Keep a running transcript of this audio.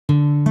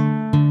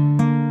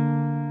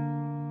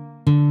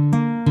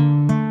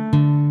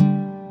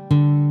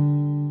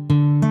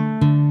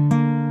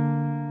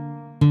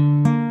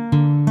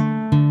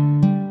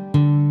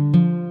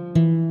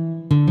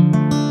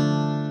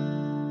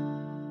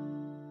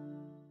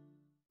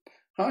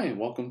Hi, and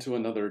welcome to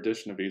another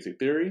edition of Easy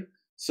Theory.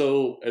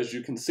 So, as you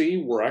can see,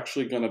 we're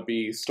actually going to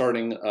be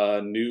starting a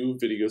new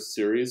video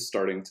series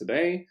starting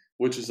today,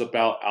 which is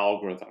about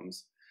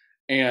algorithms.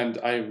 And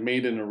I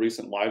made in a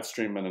recent live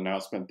stream an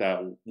announcement that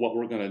what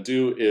we're going to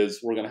do is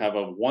we're going to have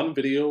one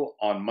video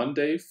on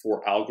Monday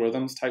for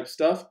algorithms type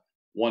stuff,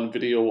 one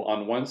video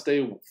on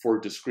Wednesday for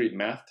discrete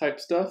math type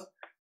stuff,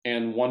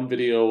 and one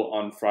video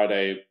on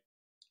Friday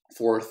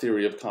for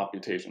theory of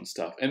computation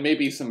stuff, and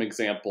maybe some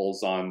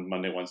examples on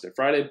Monday, Wednesday,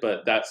 Friday,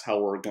 but that's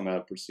how we're going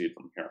to proceed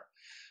from here.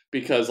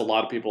 Because a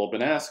lot of people have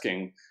been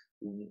asking,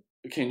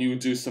 can you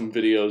do some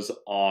videos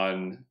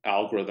on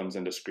algorithms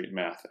and discrete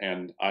math?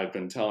 And I've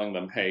been telling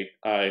them, hey,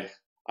 I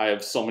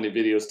have so many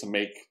videos to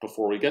make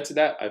before we get to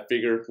that. I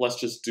figured let's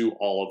just do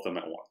all of them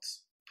at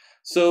once.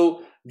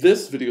 So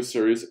this video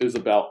series is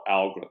about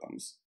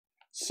algorithms.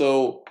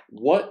 So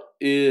what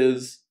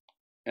is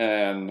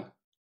an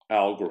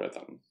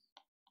algorithm?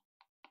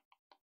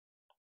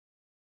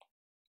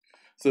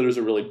 So there's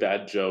a really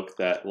bad joke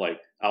that like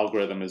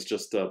algorithm is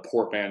just a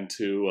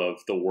portmanteau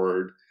of the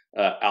word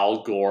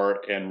Al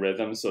Gore and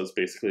rhythm. So it's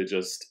basically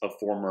just a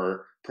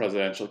former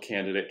presidential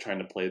candidate trying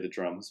to play the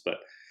drums. But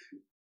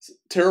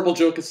terrible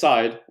joke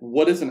aside,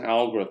 what is an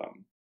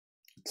algorithm?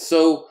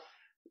 So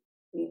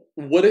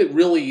what it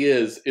really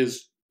is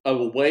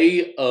a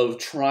way of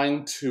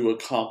trying to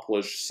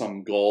accomplish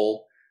some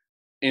goal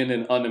in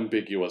an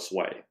unambiguous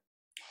way.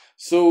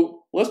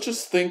 So let's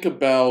just think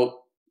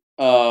about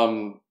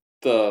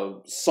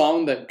the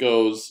song that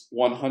goes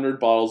 100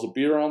 bottles of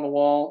beer on the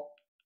wall,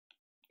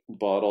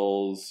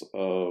 bottles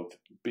of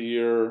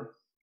beer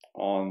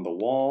on the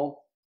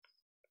wall,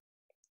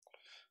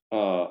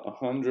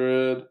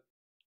 100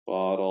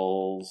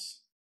 bottles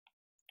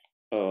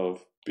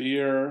of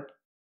beer,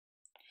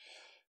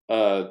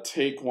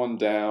 take one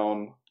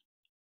down,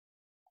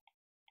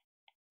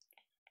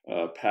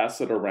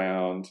 pass it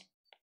around.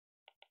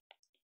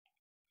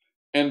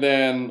 And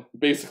then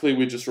basically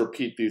we just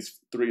repeat these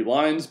three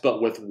lines, but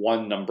with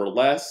one number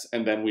less,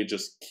 and then we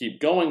just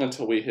keep going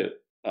until we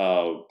hit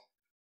 1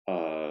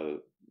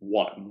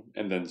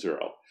 and then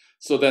 0.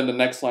 So then the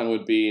next line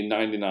would be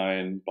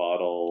 99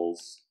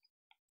 bottles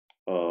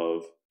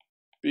of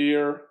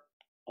beer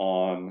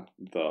on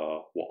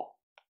the wall.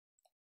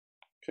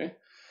 Okay,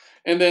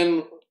 and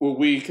then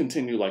we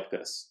continue like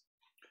this.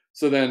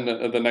 So then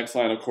the next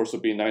line, of course,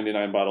 would be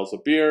 99 bottles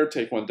of beer,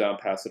 take one down,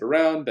 pass it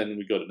around, then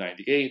we go to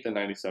 98, then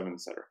 97,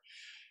 etc.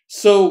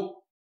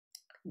 So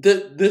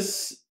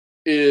this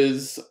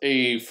is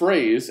a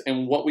phrase,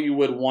 and what we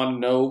would want to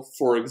know,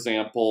 for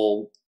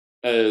example,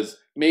 is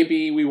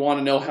maybe we want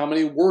to know how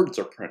many words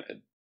are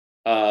printed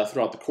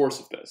throughout the course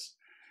of this.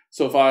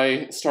 So if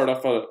I start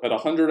off at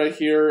 100 right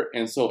here,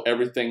 and so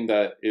everything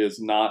that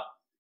is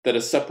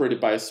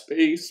separated by a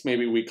space,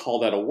 maybe we call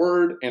that a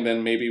word, and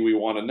then maybe we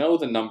want to know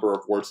the number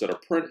of words that are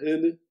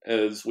printed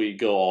as we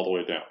go all the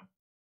way down.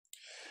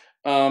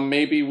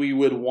 Maybe we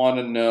would want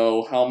to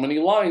know how many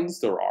lines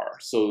there are.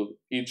 So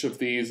each of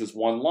these is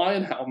one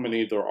line, how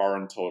many there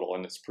are in total,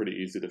 and it's pretty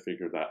easy to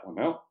figure that one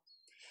out.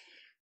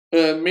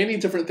 Many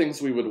different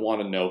things we would want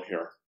to know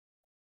here.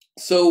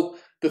 So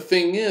the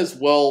thing is,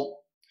 well,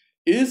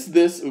 is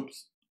this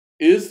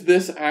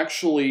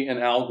actually an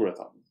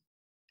algorithm?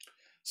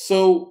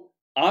 So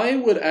I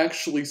would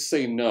actually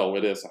say no,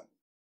 it isn't.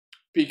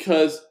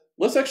 Because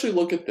let's actually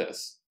look at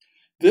this.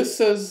 This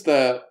says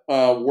that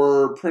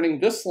we're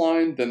printing this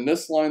line, then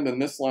this line, then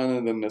this line,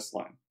 and then this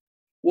line.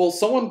 Well,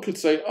 someone could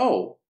say,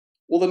 oh,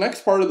 well, the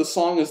next part of the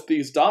song is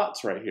these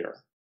dots right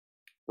here,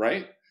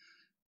 right?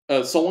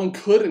 Someone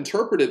could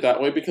interpret it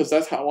that way because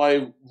that's how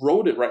I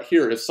wrote it right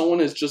here. If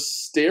someone is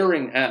just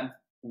staring at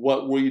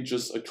what we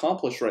just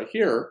accomplished right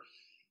here,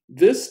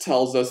 this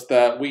tells us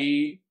that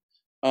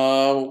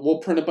we'll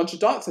print a bunch of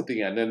dots at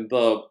the end, and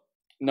the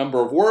number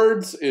of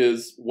words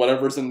is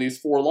whatever's in these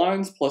 4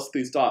 lines plus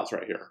these dots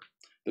right here.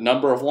 The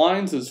number of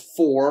lines is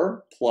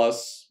 4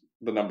 plus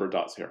the number of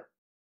dots here.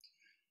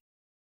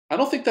 I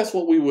don't think that's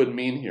what we would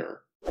mean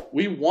here.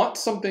 We want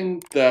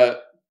something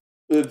that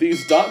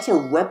these dots are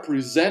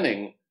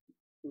representing,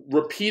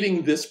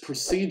 repeating this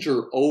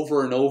procedure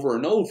over and over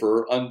and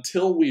over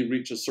until we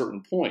reach a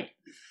certain point.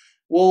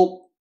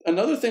 Well,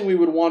 another thing we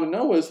would want to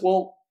know is,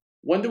 well,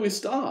 when do we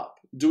stop?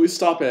 Do we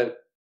stop at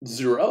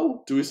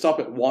 0? Do we stop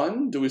at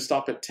 1? Do we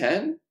stop at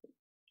 10?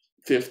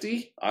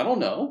 50? I don't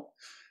know.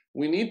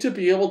 We need to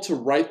be able to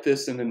write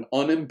this in an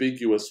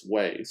unambiguous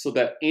way so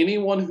that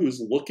anyone who's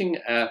looking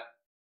at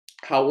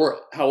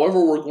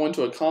however we're going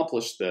to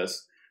accomplish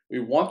this,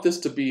 we want this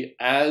to be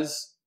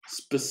as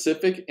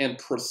specific and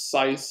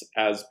precise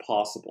as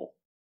possible.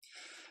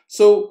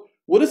 So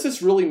what does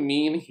this really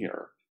mean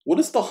here? What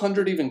does the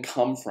 100 even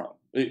come from?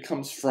 It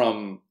comes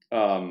from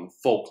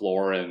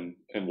folklore and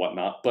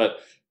whatnot, but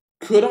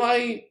could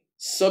I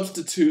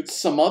substitute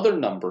some other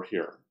number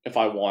here if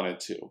I wanted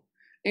to?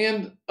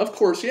 And of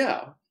course,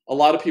 yeah, a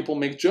lot of people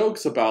make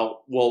jokes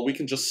about, well, we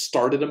can just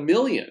start at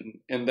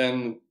 1,000,000 and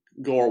then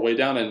go our way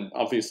down, and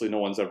obviously no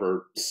one's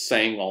ever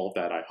saying all of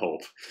that, I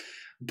hope.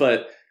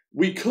 But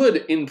we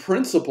could, in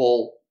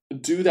principle,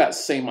 do that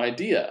same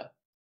idea.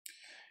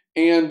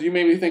 And you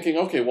may be thinking,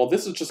 okay, well,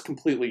 this is just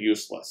completely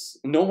useless.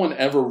 No one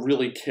ever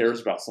really cares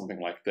about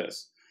something like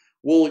this.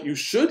 Well, you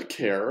should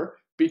care,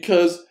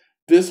 because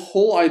this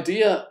whole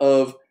idea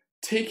of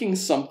taking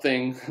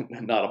something,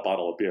 not a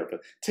bottle of beer,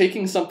 but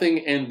taking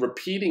something and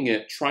repeating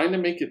it, trying to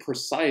make it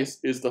precise,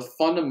 is the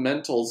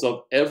fundamentals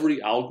of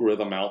every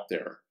algorithm out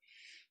there.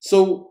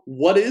 So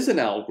what is an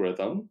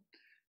algorithm?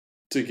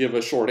 To give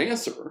a short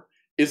answer,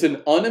 is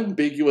an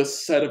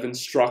unambiguous set of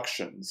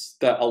instructions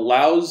that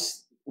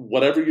allows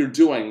whatever you're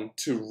doing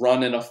to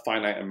run in a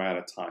finite amount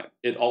of time.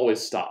 It always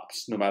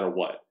stops, no matter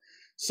what.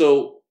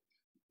 So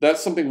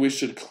that's something we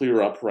should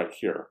clear up right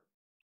here.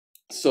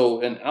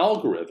 So an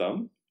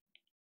algorithm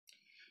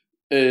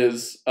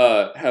it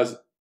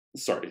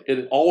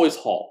always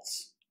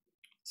halts.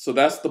 So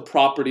that's the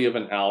property of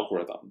an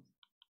algorithm.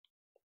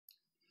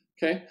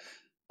 Okay.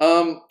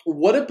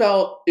 What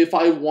about if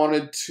I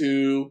wanted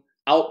to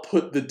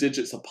output the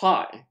digits of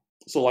pi?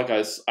 So like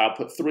I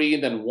output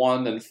 3, then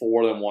 1, then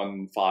 4, then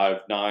 1, 5,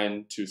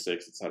 9, 2,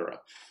 6, etc.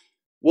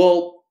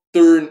 Well,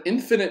 there are an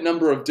infinite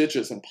number of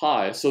digits in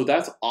pi, so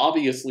that's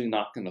obviously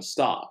not going to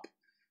stop.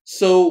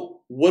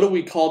 So what do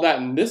we call that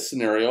in this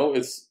scenario?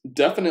 It's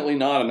definitely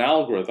not an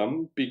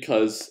algorithm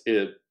because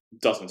it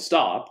doesn't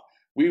stop.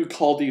 We would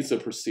call these a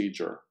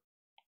procedure.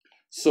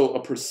 So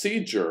a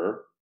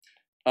procedure,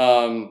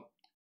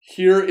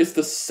 here is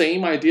the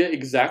same idea,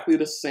 exactly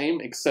the same,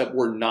 except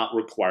we're not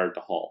required to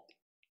halt.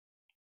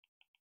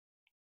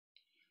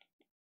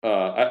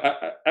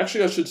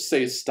 Actually, I should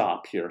say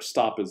stop here.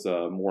 Stop is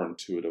a more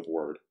intuitive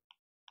word,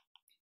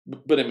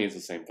 but it means the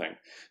same thing.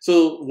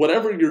 So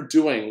whatever you're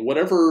doing,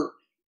 whatever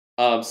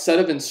set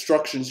of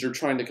instructions you're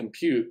trying to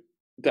compute,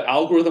 the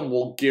algorithm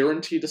will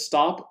guarantee to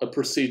stop. A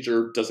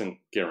procedure doesn't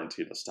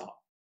guarantee to stop.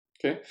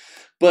 Okay,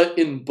 but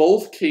in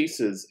both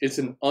cases, it's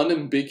an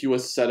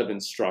unambiguous set of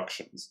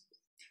instructions.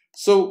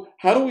 So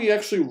how do we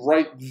actually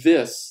write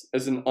this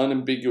as an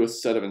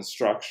unambiguous set of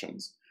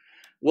instructions?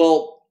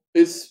 Well,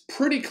 it's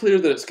pretty clear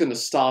that it's going to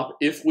stop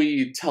if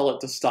we tell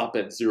it to stop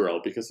at 0,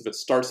 because if it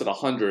starts at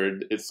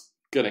 100, it's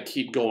going to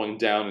keep going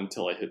down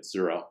until it hits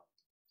 0.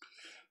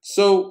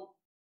 So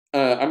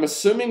I'm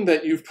assuming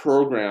that you've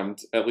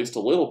programmed at least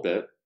a little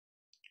bit.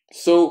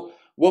 So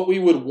what we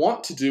would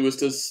want to do is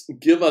to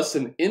give us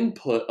an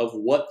input of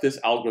what this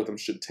algorithm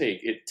should take.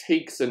 It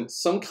takes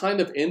some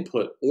kind of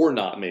input, or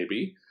not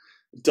maybe,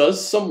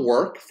 does some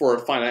work for a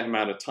finite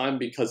amount of time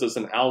because it's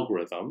an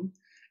algorithm,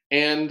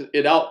 and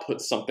it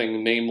outputs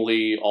something,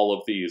 namely all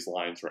of these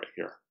lines right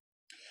here.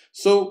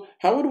 So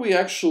how would we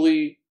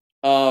actually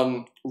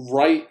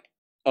write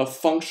a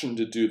function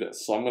to do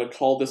this? So I'm going to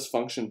call this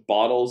function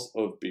bottles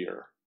of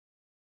beer.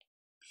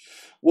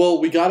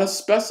 Well, we got to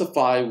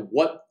specify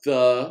what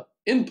the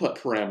input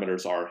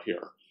parameters are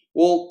here.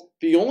 Well,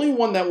 the only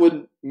one that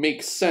would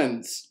make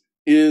sense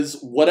is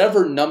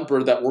whatever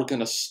number that we're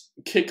going to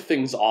kick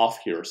things off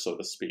here, so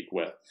to speak,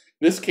 with.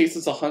 In this case,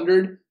 it's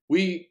 100.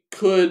 We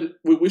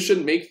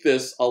should make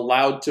this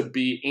allowed to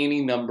be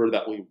any number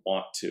that we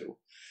want to.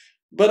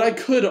 But I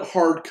could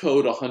hard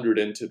code 100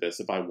 into this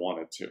if I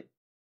wanted to.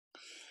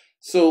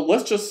 So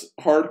let's just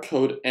hard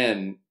code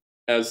n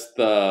as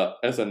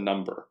a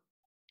number.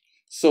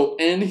 So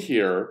n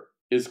here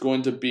is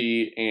going to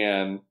be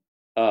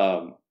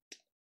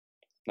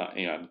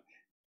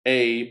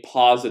a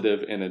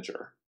positive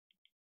integer.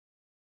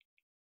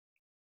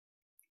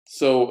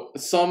 So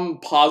some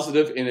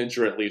positive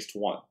integer, at least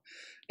 1.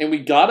 And we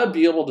gotta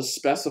be able to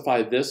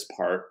specify this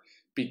part,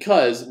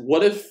 because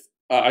what if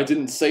I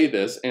didn't say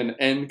this and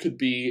n could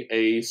be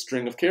a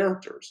string of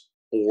characters,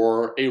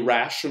 or a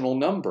rational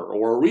number,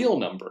 or a real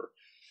number?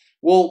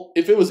 Well,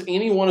 if it was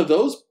any one of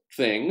those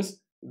things,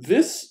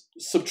 this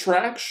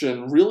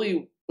subtraction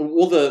really,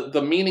 well,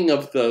 the meaning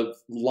of the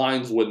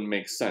lines wouldn't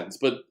make sense.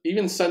 But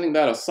even setting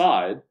that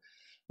aside,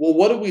 well,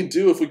 what do we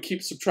do if we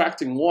keep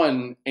subtracting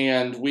 1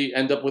 and we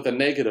end up with a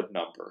negative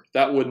number?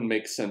 That wouldn't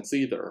make sense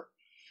either,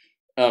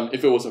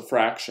 if it was a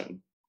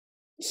fraction.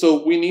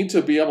 So we need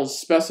to be able to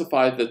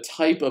specify the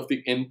type of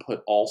the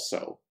input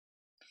also.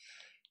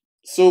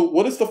 So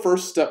what is the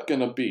first step going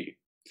to be?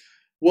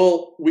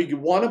 Well, we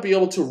want to be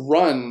able to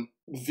run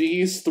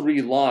these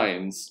 3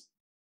 lines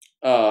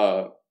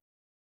from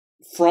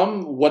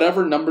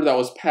whatever number that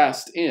was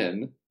passed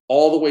in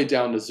all the way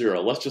down to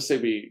 0. Let's just say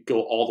we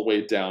go all the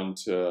way down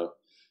to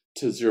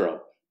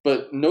 0.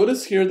 But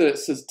notice here that it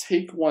says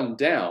take 1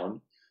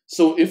 down.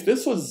 So if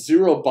this was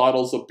 0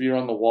 bottles of beer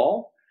on the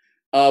wall,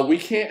 we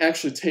can't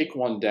actually take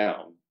 1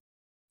 down.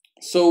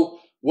 So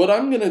what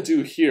I'm going to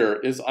do here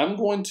is I'm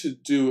going to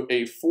do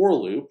a for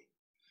loop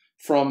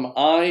from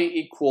I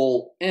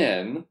equal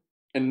n,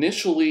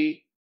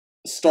 initially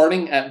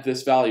starting at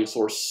this value.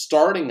 So we're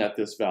starting at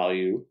this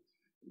value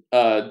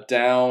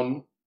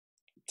down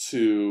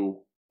to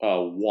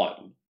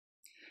 1.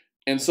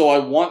 And so I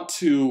want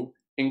to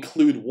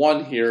include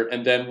 1 here,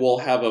 and then we'll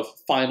have a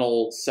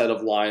final set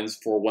of lines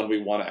for when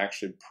we want to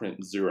actually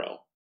print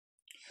 0.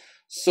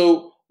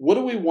 So what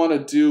do we want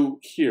to do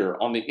here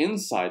on the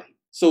inside?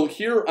 So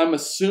here I'm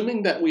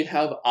assuming that we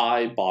have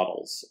I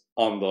bottles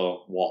on the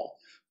wall.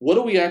 What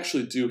do we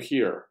actually do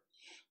here?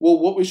 Well,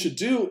 what we should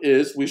do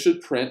is we should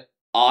print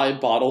I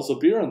bottles of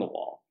beer on the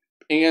wall.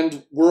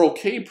 And we're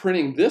okay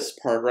printing this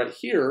part right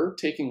here,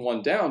 taking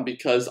 1 down,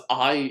 because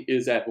I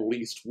is at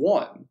least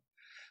 1.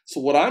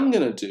 So what I'm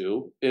going to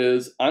do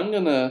is I'm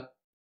going to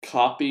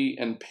copy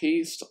and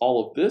paste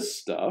all of this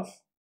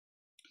stuff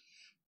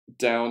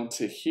down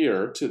to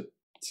here,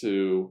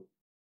 to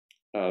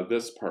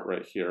this part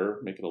right here,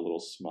 make it a little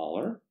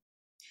smaller.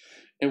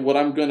 And what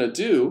I'm going to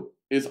do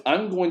is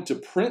I'm going to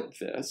print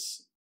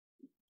this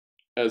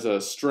as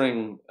a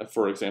string,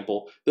 for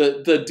example.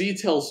 The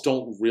details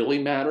don't really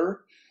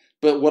matter,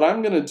 but what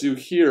I'm going to do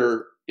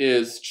here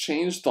is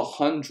change the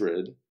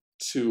 100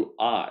 to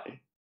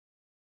I,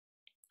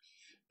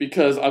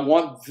 because I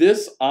want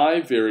this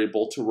I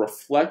variable to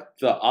reflect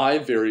the I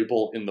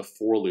variable in the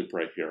for loop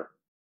right here.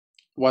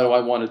 Why do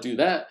I want to do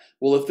that?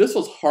 Well, if this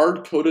was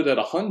hard-coded at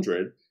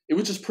 100, it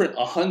would just print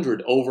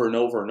 100 over and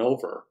over and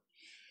over.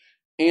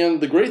 And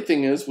the great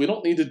thing is we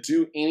don't need to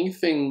do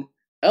anything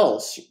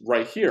else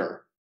right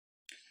here,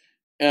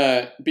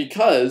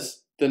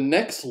 because the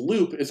next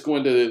loop is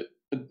going to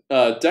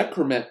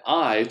decrement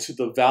I to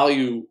the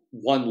value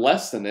 1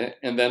 less than it,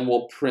 and then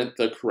we'll print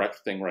the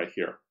correct thing right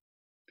here.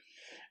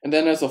 And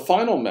then as a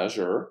final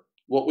measure,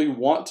 what we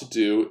want to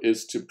do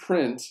is to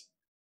print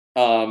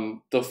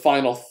the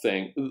final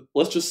thing.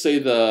 Let's just say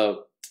the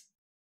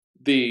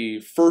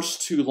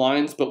first 2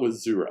 lines, but with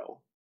 0.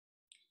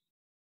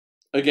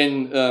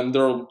 Again,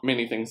 there are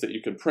many things that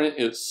you could print.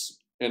 It's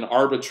an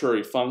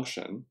arbitrary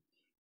function,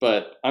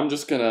 but I'm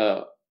just going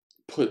to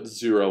put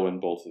 0 in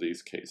both of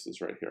these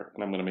cases right here,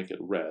 and I'm going to make it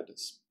red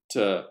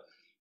to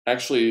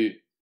actually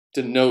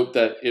denote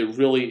that it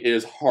really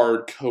is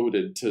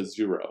hard-coded to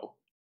 0.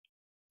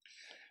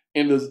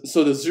 And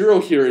so the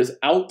 0 here is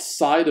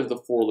outside of the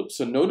for loop.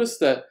 So notice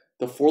that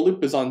the for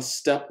loop is on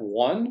step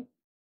 1,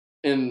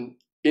 and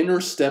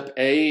inner step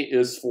A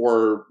is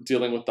for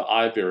dealing with the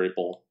I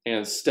variable,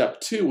 and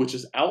step 2, which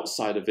is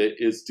outside of it,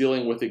 is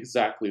dealing with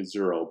exactly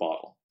 0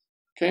 bottle.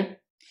 Okay?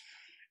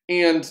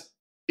 And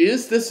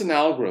is this an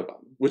algorithm?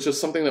 Which is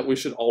something that we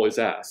should always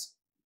ask.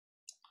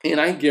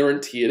 And I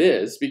guarantee it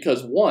is,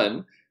 because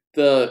 1,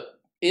 the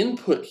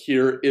input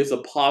here is a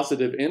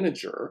positive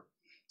integer.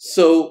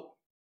 So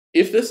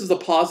if this is a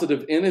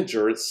positive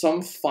integer, it's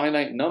some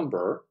finite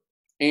number,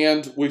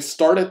 and we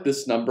start at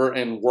this number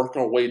and work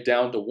our way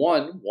down to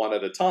 1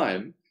 at a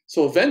time.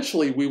 So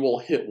eventually we will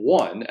hit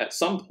 1 at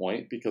some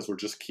point, because we'll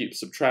just keep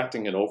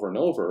subtracting it over and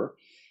over.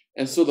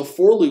 And so the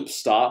for loop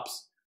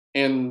stops,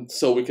 and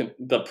so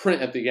the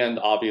print at the end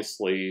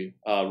obviously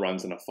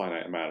runs in a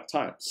finite amount of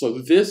time. So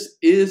this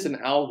is an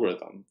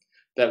algorithm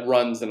that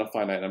runs in a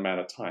finite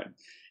amount of time.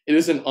 It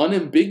is an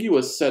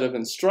unambiguous set of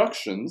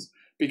instructions,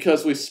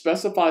 because we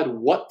specified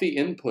what the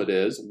input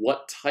is,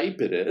 what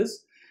type it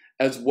is,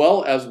 as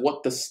well as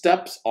what the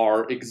steps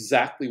are,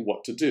 exactly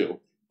what to do.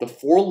 The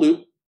for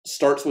loop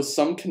starts with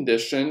some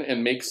condition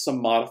and makes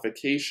some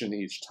modification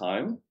each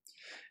time.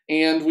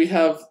 And we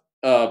have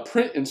a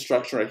print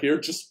instruction right here.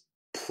 Just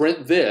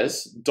print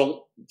this.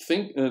 Don't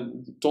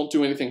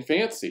do anything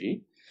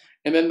fancy.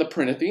 And then the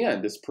print at the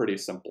end is pretty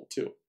simple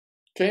too.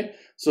 Okay,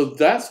 so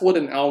that's what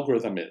an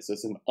algorithm is.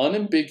 It's an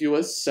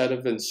unambiguous set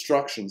of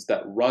instructions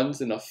that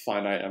runs in a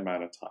finite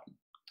amount of time.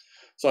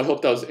 So I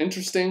hope that was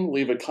interesting.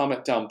 Leave a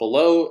comment down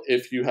below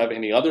if you have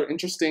any other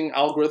interesting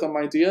algorithm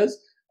ideas.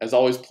 As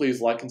always,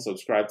 please like and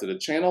subscribe to the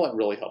channel. It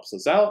really helps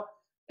us out.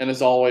 And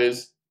as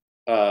always,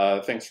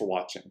 thanks for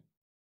watching.